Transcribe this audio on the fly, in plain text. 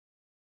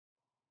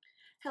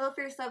Hello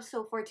Fierce Love.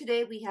 So for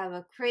today we have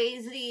a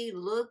crazy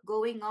look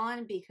going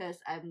on because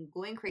I'm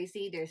going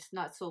crazy. There's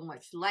not so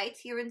much light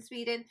here in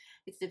Sweden.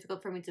 It's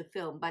difficult for me to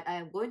film, but I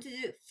am going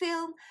to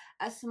film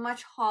as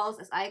much hauls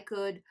as I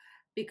could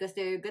because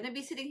they're gonna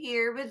be sitting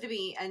here with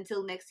me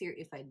until next year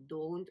if I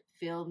don't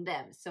film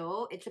them.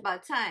 So it's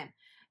about time.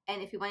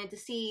 And if you wanted to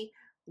see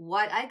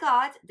what I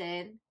got,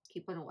 then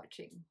keep on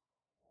watching.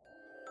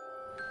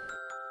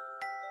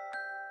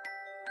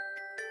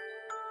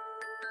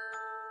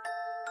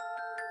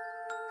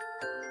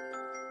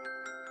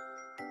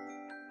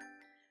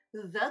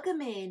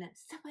 Welcome in,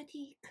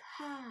 𝒮𝓰𝐾𝐿,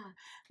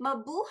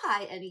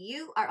 mabuhay, and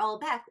you are all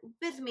back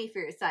with me,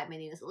 Fierce Side. My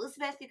name is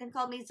Elizabeth. You can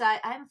call me Zai.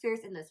 I'm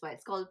fierce, and that's why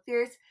it's called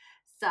Fierce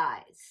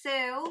Side.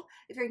 So,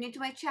 if you're new to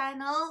my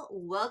channel,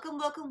 welcome,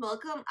 welcome,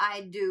 welcome.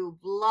 I do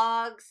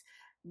vlogs,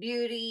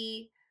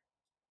 beauty,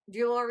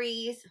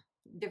 jewelries,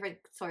 different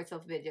sorts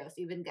of videos,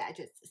 even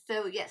gadgets.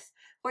 So yes,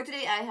 for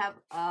today I have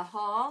a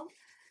haul,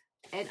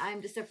 and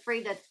I'm just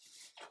afraid that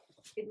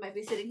it might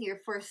be sitting here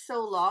for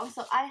so long,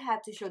 so I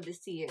have to show this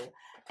to you.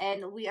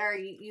 And we are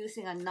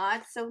using a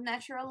not so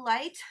natural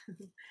light.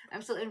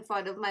 I'm still in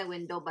front of my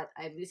window, but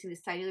I'm using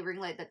this tiny ring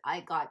light that I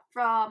got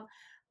from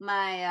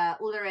my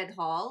Ullared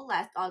haul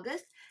last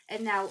August.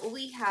 And now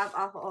we have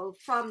a haul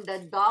from the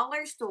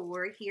dollar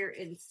store here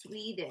in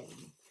Sweden.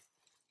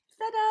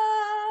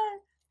 Ta-da!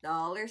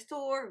 Dollar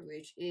store,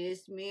 which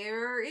is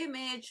mirror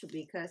image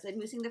because I'm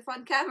using the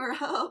front camera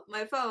of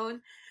my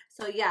phone.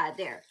 So yeah,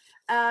 there.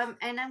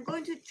 And I'm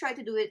going to try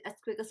to do it as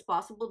quick as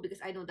possible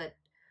because I know that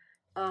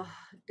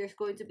there's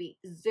going to be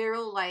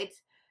zero light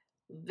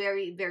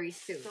very, very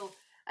soon. So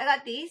I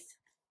got these.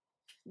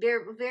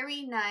 They're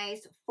very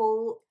nice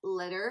faux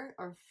leather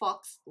or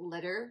fox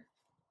leather,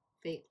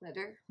 fake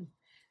leather.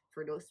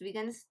 For those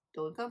vegans,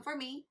 don't come for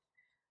me.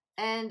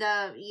 And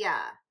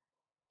yeah,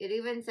 it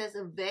even says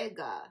𝐓𝐾𝐿.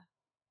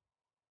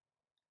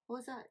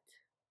 What's that?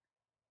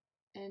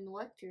 And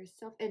what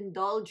yourself?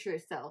 Indulge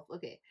yourself.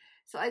 Okay,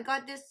 so I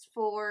got this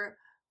for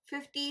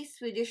 50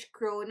 Swedish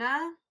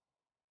krona.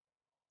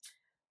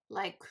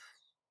 Like,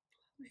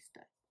 what is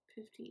that?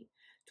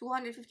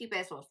 250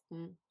 pesos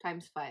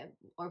times 5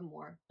 or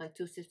more, like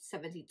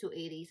 270,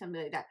 280,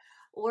 something like that,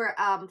 or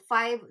 $5.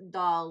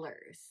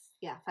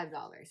 Yeah,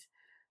 $5.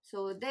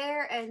 So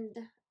there,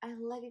 and I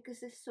like it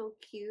because it's so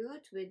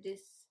cute with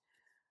this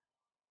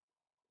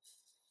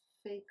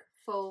fake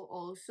faux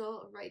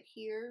also right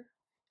here,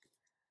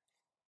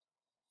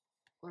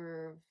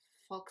 or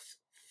fox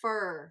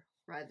fur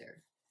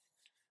rather.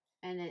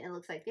 And then it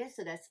looks like this.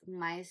 So that's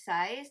my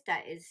size.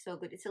 That is so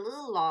good. It's a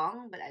little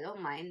long, but I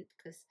don't mind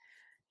because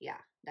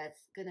yeah,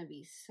 that's gonna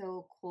be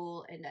so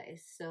cool, and that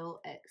is so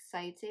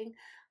exciting.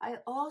 I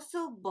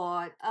also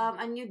bought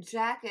a new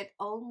jacket.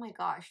 Oh my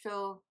gosh.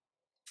 So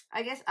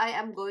I guess I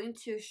am going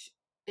to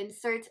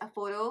insert a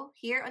photo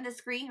here on the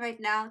screen right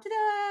now,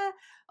 ta-da,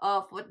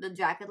 of what the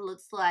jacket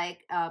looks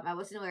like. I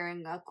wasn't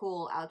wearing a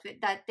cool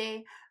outfit that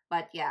day,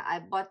 but yeah, I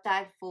bought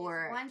that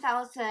for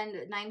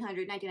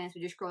 1,999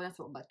 Swedish krona,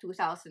 so about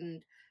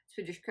 2,000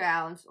 Swedish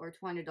crowns or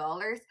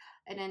 $200.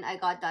 And then I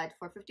got that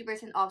for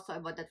 50% off, so I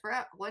bought that for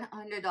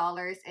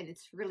 $100, and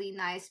it's really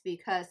nice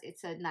because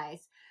it's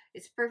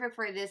perfect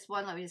for this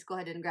one. Let me just go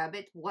ahead and grab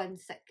it 1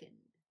 second.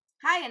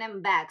 Hi, and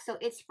I'm back. So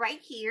it's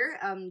right here.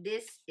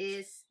 This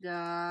is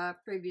the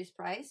previous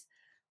price,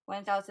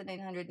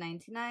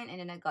 1,999, and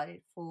then I got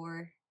it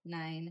for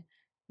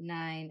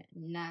 $999.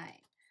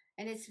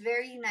 And it's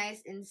very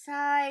nice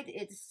inside.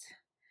 It's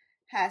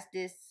has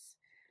this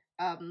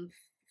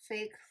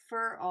fake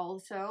fur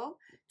also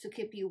to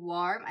keep you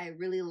warm. I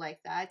really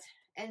like that.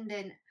 And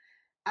then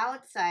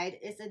outside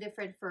is a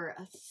different fur,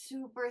 a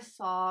super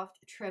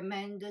soft,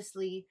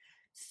 tremendously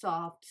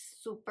soft,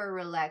 super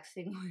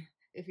relaxing.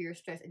 If you're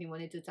stressed and you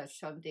wanted to touch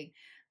something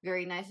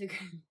very nice, you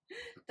can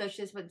touch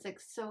this, but it's like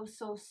so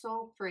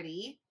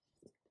pretty.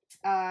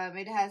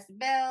 It has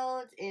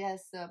belt, it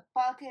has a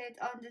pocket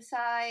on the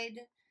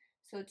side,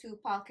 so 2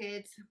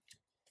 pockets.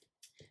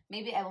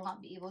 Maybe I will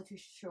not be able to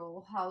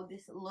show how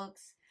this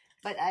looks,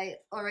 but I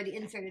already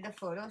inserted a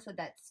photo, so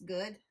that's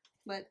good.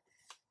 But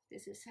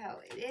this is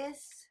how it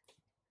is,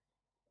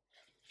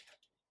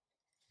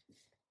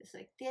 just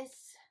like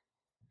this.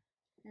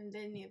 And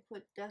then you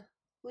put the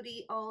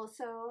hoodie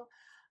also.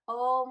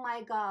 Oh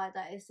my god,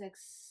 that is like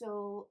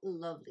so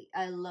lovely.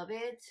 I love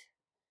it.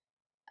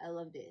 I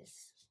love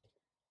this.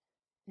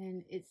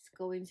 And it's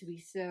going to be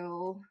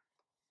so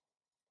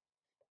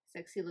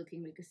sexy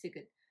looking because you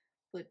could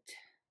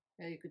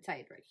you could tie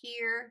it right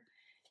here,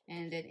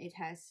 and then it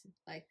has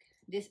like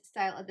this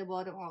style at the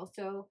bottom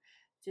also.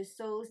 Just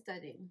so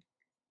stunning.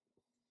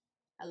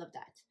 I love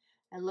that.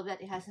 I love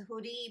that it has a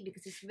hoodie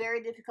because it's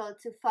very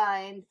difficult to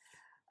find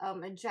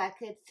a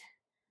jacket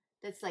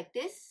that's like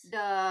this.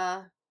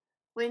 The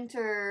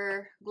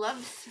winter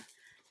gloves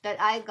that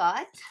I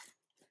got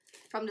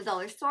from the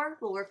dollar store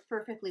will work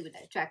perfectly with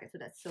that jacket, so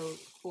that's so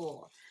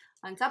cool.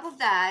 On top of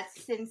that,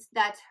 since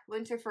that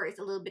winter fur is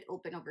a little bit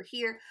open over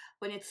here,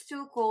 when it's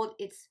too cold,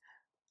 it's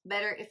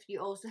better if you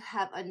also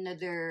have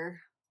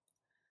another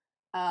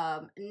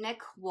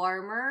neck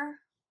warmer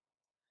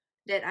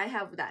then I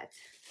have that.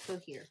 So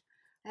here,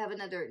 I have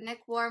another neck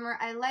warmer.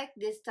 I like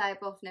this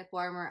type of neck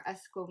warmer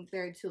as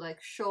compared to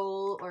like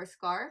shawl or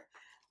scarf.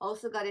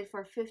 Also got it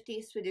for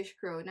 50 Swedish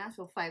krona,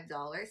 so $5.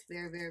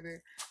 Very, very,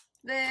 very,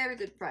 very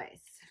good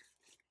price.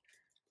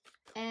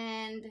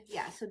 And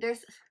yeah, so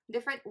there's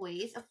different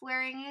ways of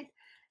wearing it,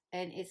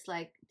 and it's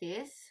like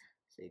this.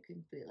 So you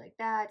can put it like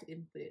that. You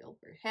can put it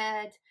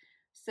overhead.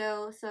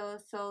 So,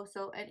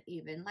 and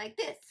even like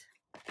this.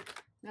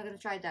 I'm not gonna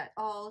try that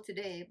all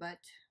today, but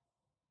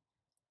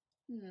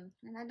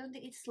and I don't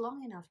think it's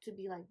long enough to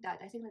be like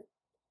that. I think like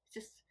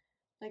just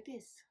like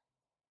this.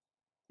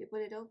 You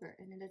put it over,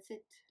 and then that's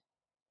it.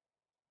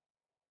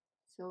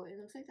 So it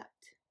looks like that.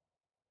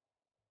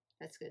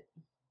 That's good.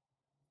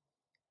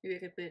 Maybe I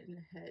can put it in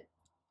the head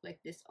like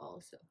this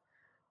also.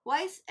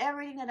 Why is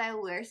everything that I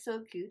wear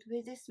so cute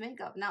with this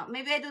makeup? Now,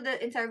 maybe I do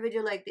the entire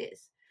video like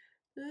this.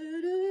 So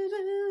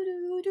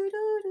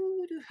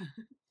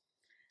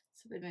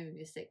it made me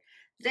mistake.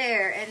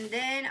 There, and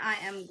then I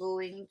am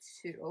going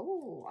to,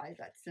 oh, I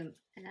got some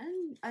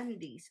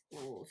undies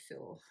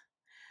also.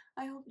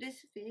 I hope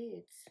this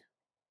fits.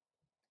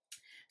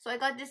 So I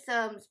got this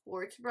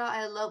sports bra.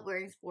 I love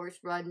wearing sports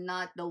bra,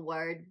 not the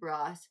wired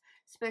bras,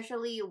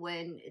 especially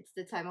when it's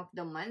the time of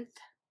the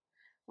month.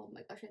 Oh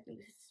my gosh, I think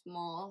this is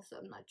small, so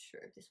I'm not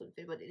sure if this would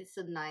fit, but it is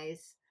a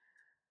nice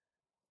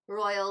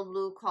royal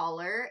blue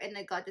color, and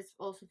I got this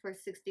also for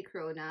 60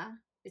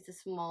 krona. It's a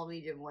small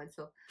medium one,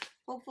 so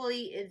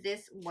hopefully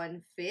this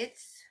one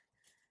fits.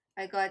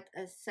 I got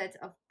a set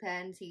of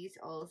panties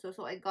also,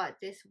 so I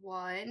got this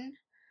one,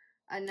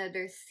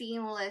 another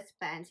seamless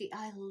panty.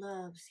 I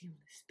love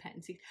seamless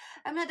panties.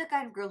 I'm not the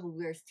kind of girl who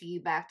wears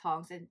back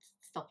tongs and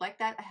stuff like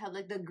that. I have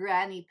like the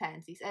granny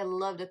panties. I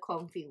love the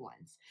comfy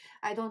ones.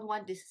 I don't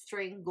want this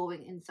string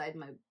going inside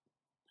my butt.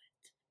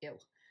 Ew.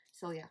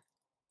 So yeah,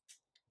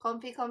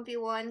 comfy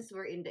ones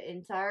where in the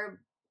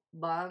entire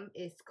bum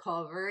is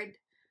covered,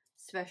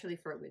 especially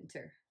for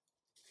winter.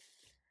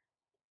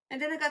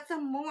 And then I got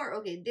some more.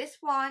 Okay, this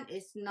one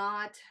is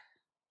not,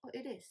 oh,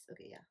 it is.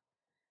 Okay, yeah.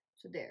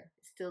 So there,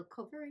 still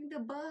covering the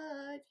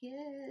butt,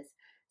 yes.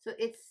 So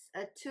it's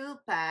a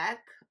 2-pack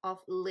of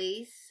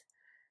lace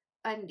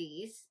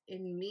undies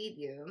in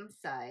medium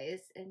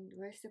size. And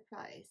where's the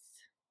price?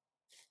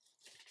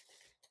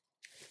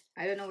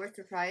 I don't know where's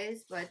the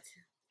price, but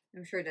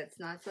I'm sure that's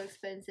not so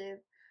expensive.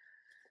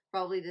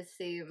 Probably the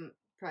same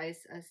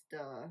price as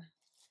the,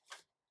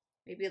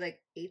 maybe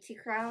like 80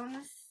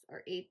 crowns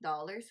or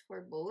 $8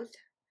 for both.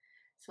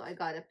 So I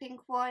got a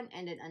pink one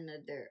and then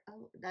another,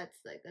 oh, that's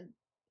like a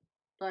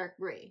dark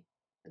gray.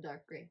 And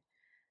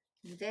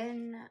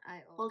then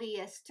I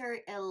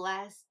polyester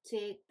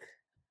elastic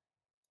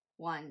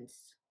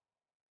ones.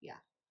 Yeah,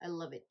 I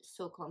love it.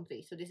 So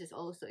comfy. So this is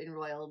also in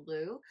royal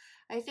blue.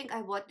 I think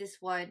I bought this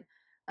one.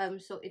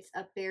 So it's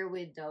a pair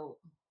with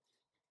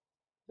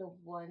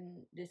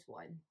this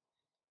one.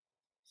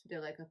 So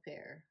they're like a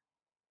pair.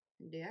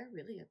 And they are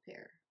really a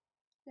pair.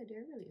 Yeah,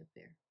 they're really a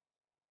pair.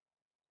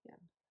 Yeah.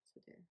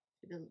 So they're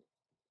the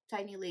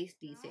tiny lace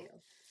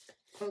detail.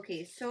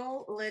 Okay,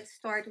 so let's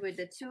start with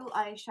the 2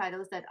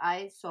 eyeshadows that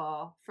I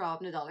saw from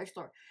the dollar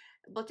store.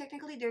 But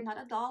technically they're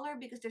not $1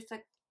 because there's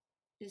like,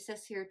 it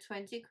says here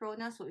 20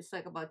 krona, so it's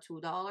like about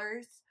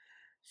 $2.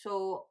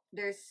 So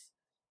there's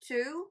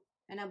 2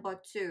 and I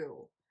bought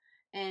 2.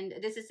 And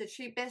this is the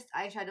cheapest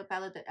eyeshadow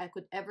palette that I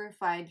could ever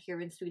find here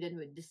in Sweden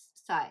with this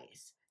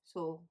size.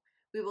 So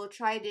we will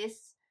try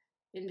this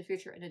in the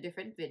future in a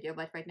different video,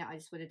 but right now I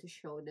just wanted to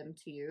show them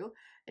to you,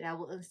 and I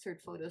will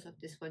insert photos of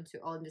this one too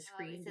on the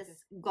screen. It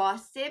says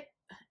Gossip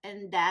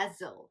and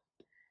Dazzle.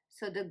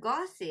 So the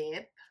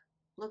Gossip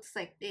looks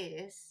like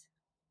this.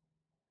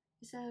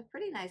 It's a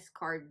pretty nice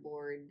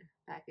cardboard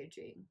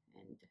packaging,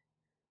 and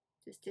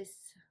just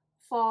this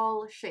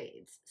fall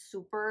shades,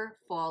 super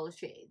fall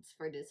shades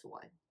for this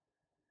one.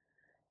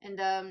 And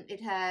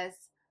it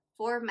has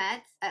 4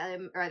 mattes,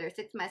 rather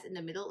 6 mattes in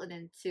the middle, and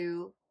then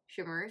 2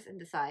 shimmers on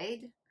the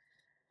side.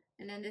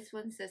 And then this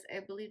one says, I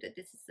believe that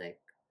this is like,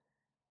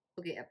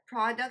 okay, a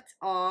product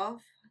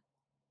of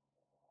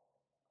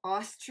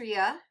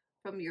Austria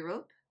from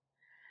Europe,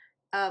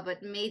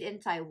 but made in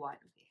Taiwan.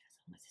 Okay, as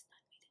long as it's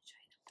not made in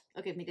China.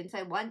 Okay, made in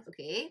Taiwan.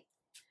 Okay.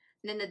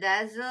 And then the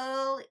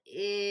Dazzle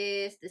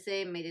is the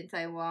same, made in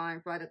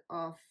Taiwan, product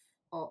of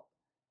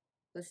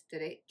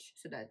𝐻𝒾𝑔𝒽.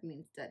 So that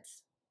means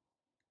that's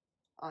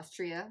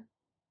Austria.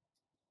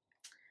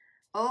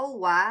 Oh,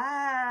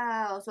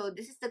 wow. So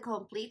this is the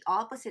complete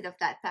opposite of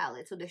that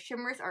palette. So the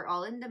shimmers are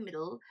all in the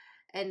middle.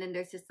 And then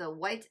there's just a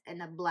white and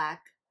a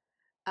black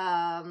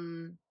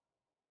matte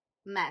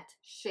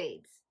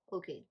shades.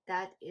 Okay,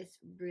 that is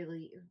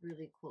really,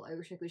 really cool. I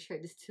wish I could share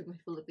this to my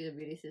Filipino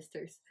beauty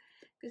sisters.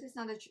 Because it's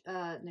not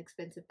an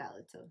expensive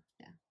palette. So,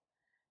 yeah.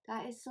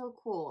 That is so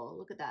cool.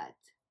 Look at that.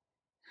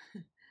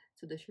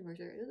 So the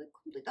shimmers are the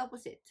complete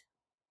opposite.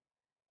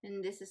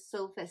 And this is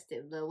so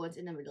festive. The ones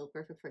in the middle,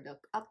 perfect for the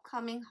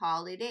upcoming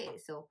holiday.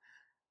 So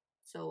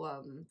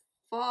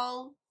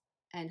fall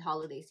and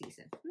holiday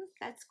season.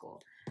 That's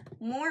cool.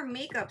 More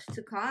makeups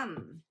to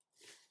come.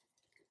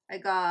 I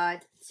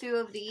got 2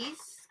 of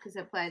these because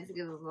I plan to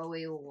give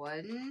away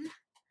one.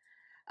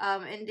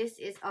 And this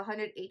is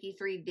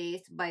 183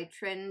 Days by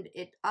Trend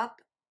It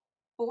Up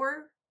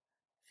for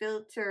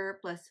filter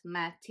plus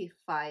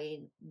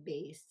mattifying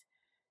base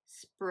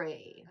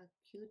spray. A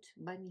cute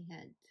bunny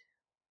head.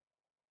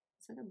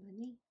 Is that a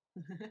bunny?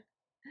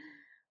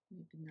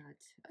 Maybe not.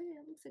 Oh yeah,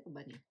 it looks like a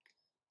bunny.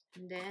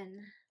 And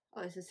then,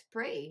 oh, it's a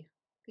spray.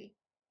 Okay,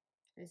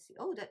 let's see.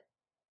 Oh, that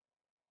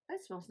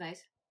smells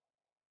nice.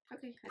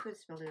 Okay, I could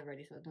smell it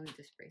already, so I don't need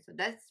to spray. So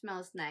that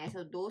smells nice.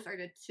 So those are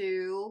the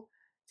two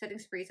setting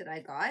sprays that I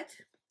got.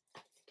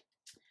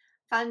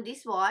 Found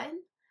this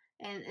one,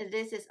 and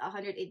this is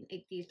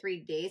 183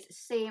 days,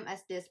 same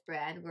as this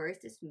brand. Where is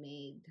this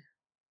made?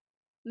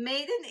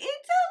 Made in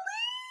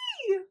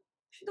Italy!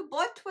 Should have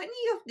bought 20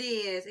 of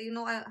these. You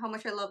know how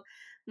much I love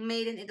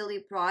made in Italy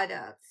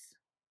products.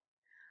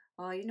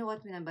 You know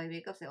what? When I buy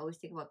makeups, I always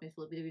think about my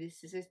Filipino beauty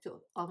sisters.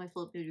 To all my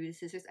Filipino beauty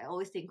sisters, I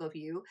always think of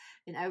you,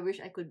 and I wish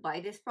I could buy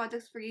these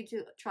products for you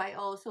to try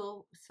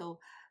also. So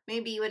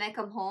maybe when I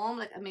come home,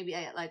 like maybe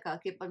I'll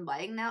keep on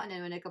buying now, and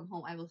then when I come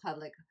home, I will have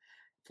like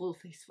full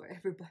face for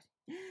everybody.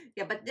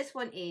 Yeah, but this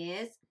one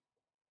is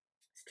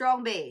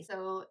strong base,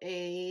 so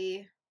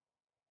a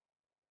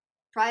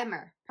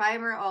primer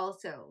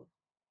also.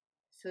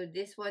 So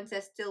this one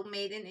says still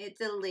made in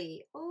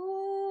Italy.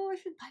 Oh, I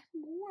should buy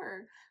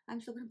more. I'm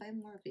still gonna buy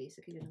more of these.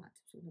 Okay, you know what? I'm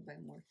still gonna buy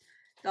more.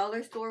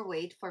 Dollar store,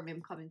 wait for me.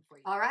 I'm coming for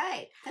you. All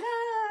right,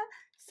 ta-da!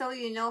 So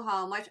you know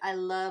how much I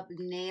love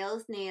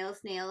nails,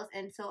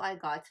 and so I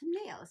got some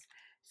nails.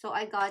 So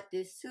I got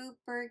this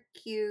super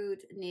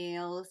cute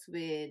nails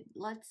with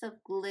lots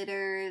of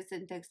glitters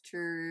and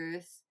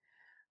textures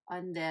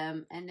on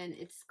them, and then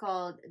it's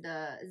called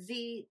the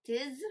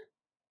𝒮𝑇𝐻.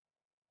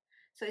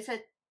 So it's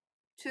a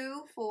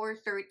 2 for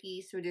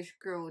 30 Swedish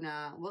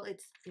krona. Well,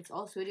 it's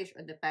all Swedish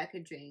on the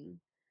packaging.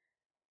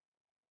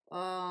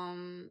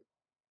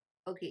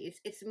 Okay,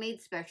 it's made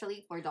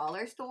specially for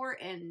dollar store,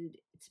 and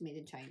it's made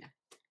in China.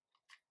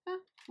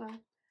 Well,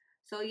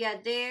 so yeah,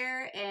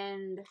 there,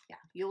 and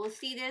yeah, you will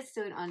see this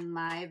soon on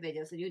my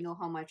videos, and you know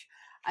how much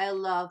I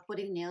love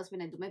putting nails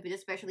when I do my videos,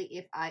 especially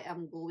if I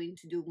am going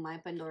to do my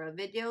Pandora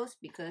videos,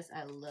 because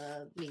I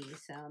love me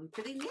some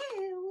pretty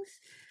nails.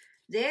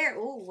 There,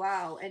 oh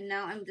wow, and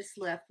now I'm just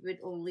left with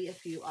only a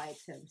few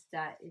items.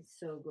 That is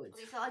so good.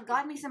 Okay, so I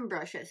got me some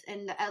brushes,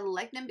 and I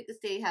like them because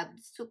they have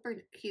super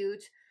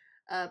cute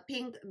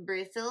pink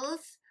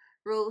bristles,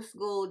 rose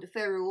gold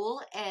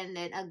ferrule, and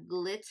then a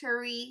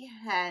glittery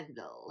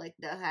handle. Like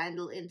the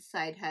handle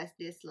inside has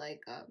this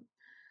like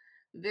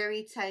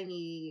very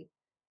tiny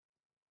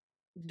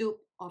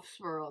dupe of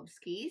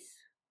Swarovskis.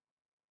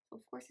 Of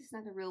course, it's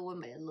not a real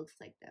one, but it looks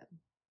like them.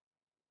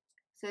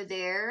 So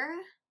there.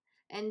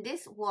 And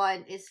this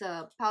one is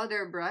a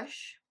powder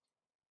brush.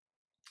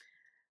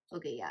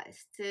 Okay, yeah,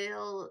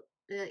 still,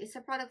 it's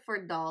a product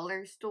for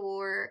dollar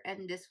store,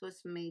 and this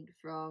was made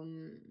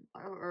from,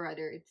 or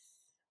rather, it's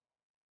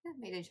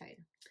made in China.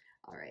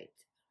 All right,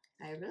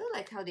 I really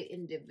like how they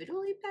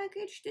individually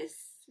package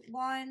these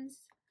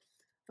ones.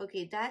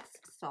 Okay, that's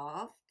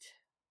soft.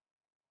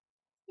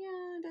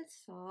 Yeah,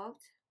 that's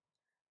soft.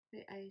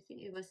 I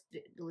think it was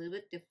a little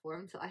bit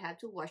deformed, so I had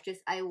to wash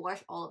this. I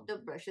wash all of the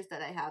brushes that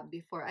I have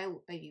before I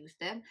use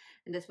them,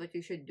 and that's what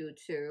you should do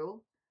too.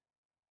 You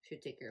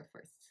should take care of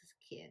our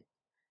skin.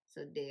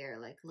 So there,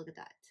 like, look at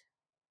that.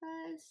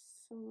 That's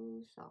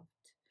so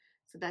soft.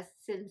 So that's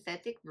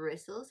synthetic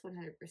bristles,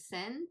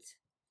 100%.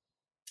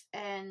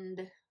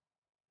 And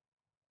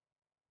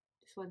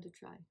just want to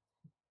try.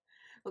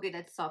 Okay,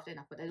 that's soft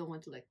enough, but I don't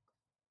want to like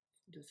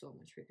do so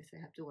much because I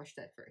have to wash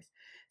that first.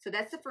 So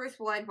that's the first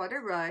one,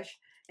 powder brush,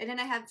 and then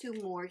I have two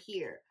more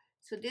here.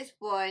 So this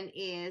one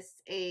is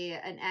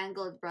an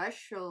angled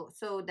brush,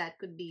 so that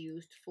could be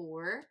used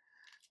for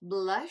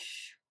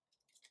blush.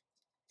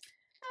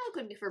 It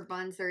could be for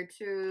bronzer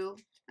too.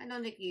 I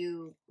don't think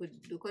you could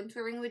do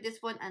contouring with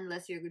this one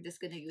unless you're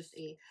just gonna use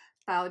a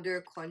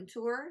powder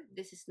contour.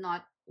 This is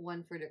not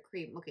one for the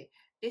cream. Okay,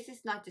 this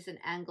is not just an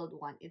angled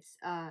one. It's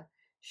a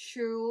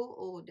shoe.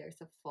 Oh,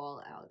 there's a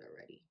fallout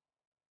already.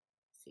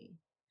 See,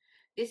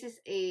 this is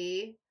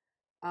a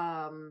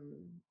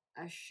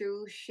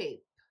shoe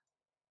shape.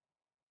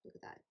 Look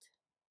at that.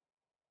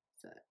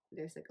 So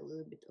there's like a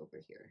little bit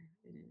over here,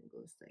 and then it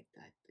goes like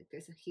that. Like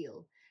there's a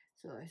heel.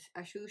 So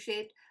a shoe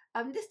shape.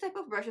 This type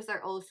of brushes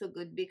are also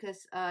good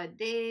because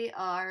they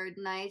are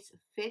nice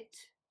fit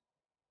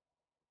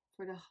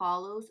for the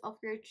hollows of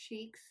your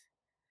cheeks.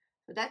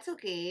 So that's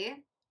okay.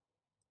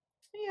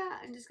 Yeah,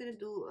 I'm just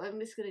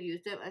gonna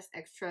use them as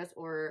extras,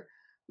 or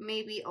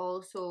maybe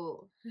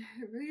also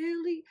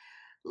really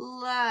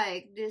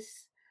like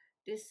this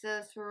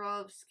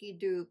Swarovski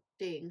dupe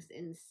things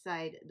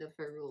inside the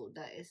ferrule.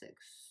 That is like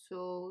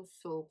so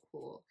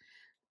cool.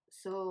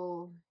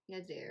 So yeah,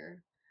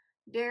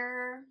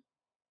 they're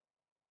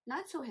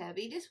not so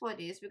heavy. This one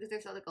is, because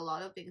there's like a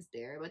lot of things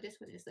there, but this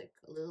one is like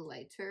a little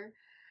lighter.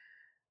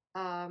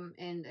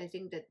 And I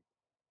think that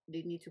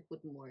they need to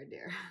put more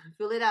there.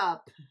 Fill it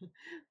up.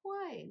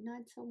 Why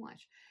not so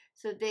much?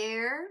 So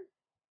there,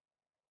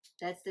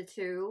 that's the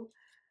two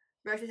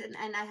brushes,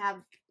 and I have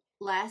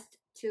last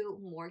two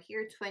more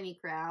here, 20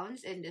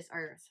 crowns, and these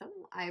are some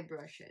eye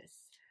brushes.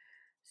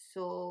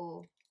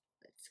 So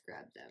let's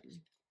grab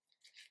them.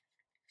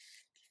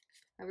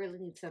 I really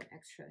need some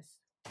extras.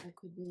 I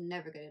could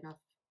never get enough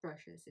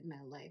brushes in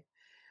my life.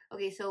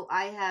 Okay, so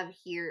I have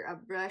here a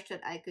brush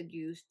that I could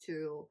use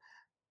to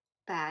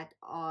pat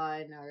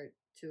on or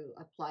to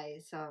apply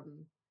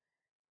some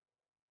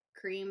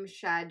cream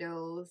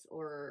shadows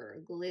or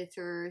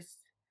glitters.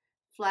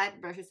 Flat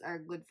brushes are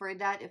good for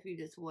that if you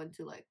just want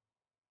to like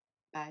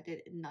pat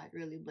it and not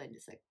really blend,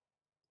 just like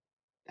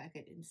pack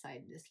it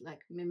inside, just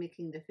like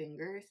mimicking the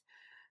fingers.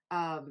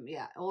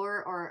 Yeah,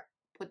 or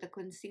put the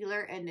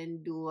concealer and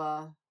then do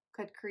a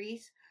cut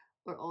crease,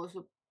 or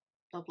also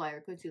apply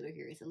our concealer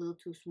here. It's a little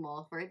too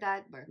small for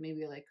that, but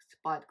maybe like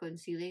spot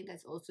concealing,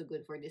 that's also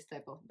good for this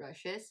type of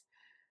brushes.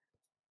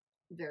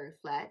 Very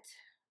flat.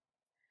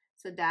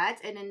 So that,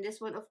 and then this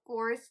one, of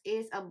course,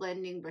 is a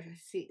blending brush.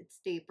 See, it's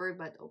tapered,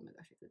 but oh my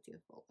gosh, I could see a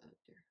fault out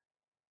there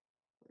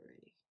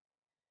already.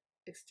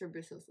 Extra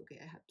bristles. Okay,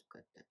 I have to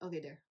cut that. Okay,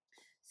 there.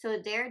 So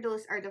there,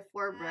 those are the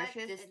four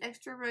brushes. These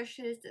extra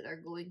brushes that are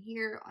going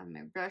here on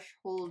my brush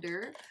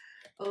holder.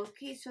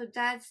 Okay, so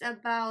that's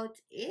about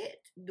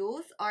it.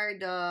 Those are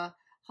the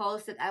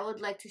hauls that I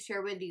would like to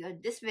share with you in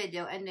this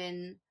video, and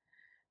then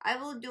I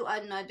will do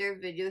another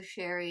video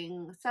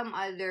sharing some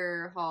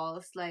other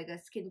hauls like a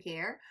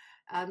skincare.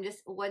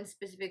 Just one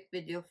specific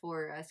video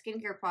for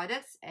skincare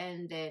products,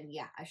 and then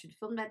yeah, I should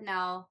film that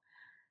now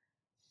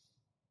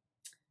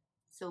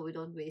so we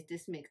don't waste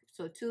this makeup.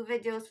 So 2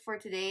 videos for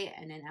today,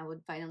 and then I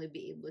would finally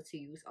be able to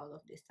use all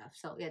of this stuff.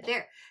 So yeah,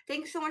 there.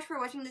 Thank you so much for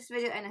watching this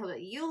video, and I hope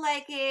that you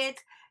like it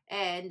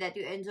and that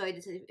you enjoyed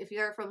this. If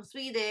you're from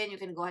Sweden, you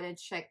can go ahead and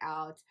check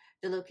out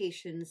the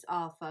locations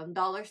of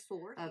dollar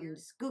store.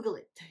 Just Google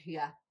it.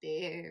 Yeah,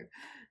 there.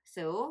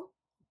 So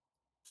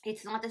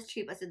it's not as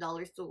cheap as the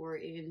dollar store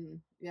in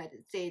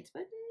United States,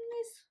 but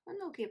it's an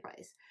okay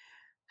price.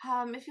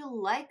 If you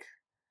like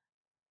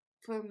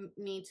for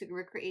me to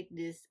recreate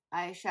this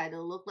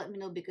eyeshadow look, let me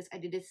know, because I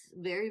did this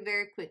very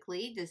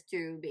quickly just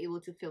to be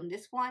able to film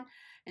this one.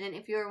 And then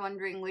if you're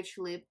wondering which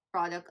lip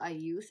product I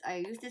use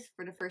this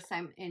for the first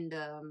time in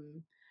the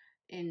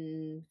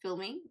in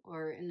filming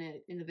or in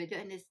the video,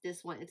 and it's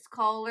this one. It's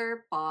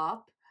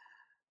ColourPop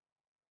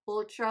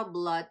Ultra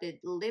Blotted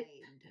Lip.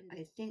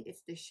 I think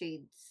it's the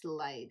shade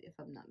Slide, if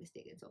I'm not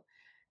mistaken. So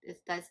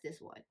that's this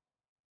one.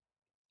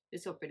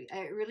 It's so pretty.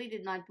 I really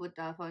did not put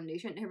the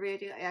foundation and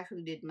everything. I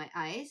actually did my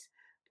eyes,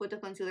 put the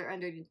concealer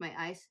underneath my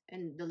eyes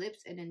and the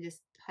lips, and then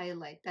just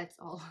highlight. That's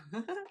all.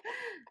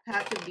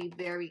 Have to be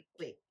very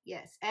quick.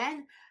 Yes.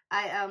 And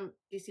I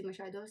you see my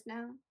shadows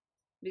now?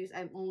 Because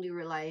I'm only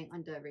relying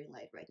on the ring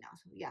light right now.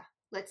 So yeah,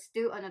 let's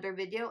do another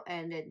video,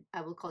 and then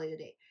I will call it a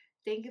day.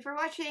 Thank you for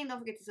watching. Don't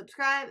forget to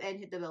subscribe and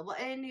hit the bell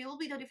button. You will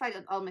be notified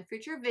on all my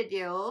future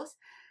videos.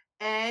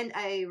 And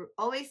I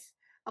always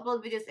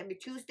upload videos every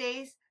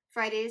Tuesdays,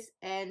 Fridays,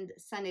 and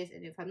Sundays.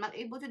 And if I'm not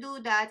able to do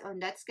that on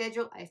that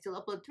schedule, I still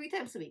upload 3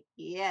 times a week.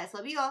 Yes,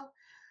 love you all.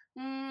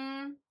 See you.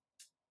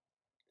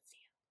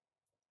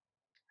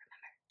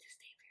 Remember to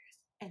stay fierce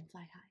and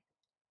fly high.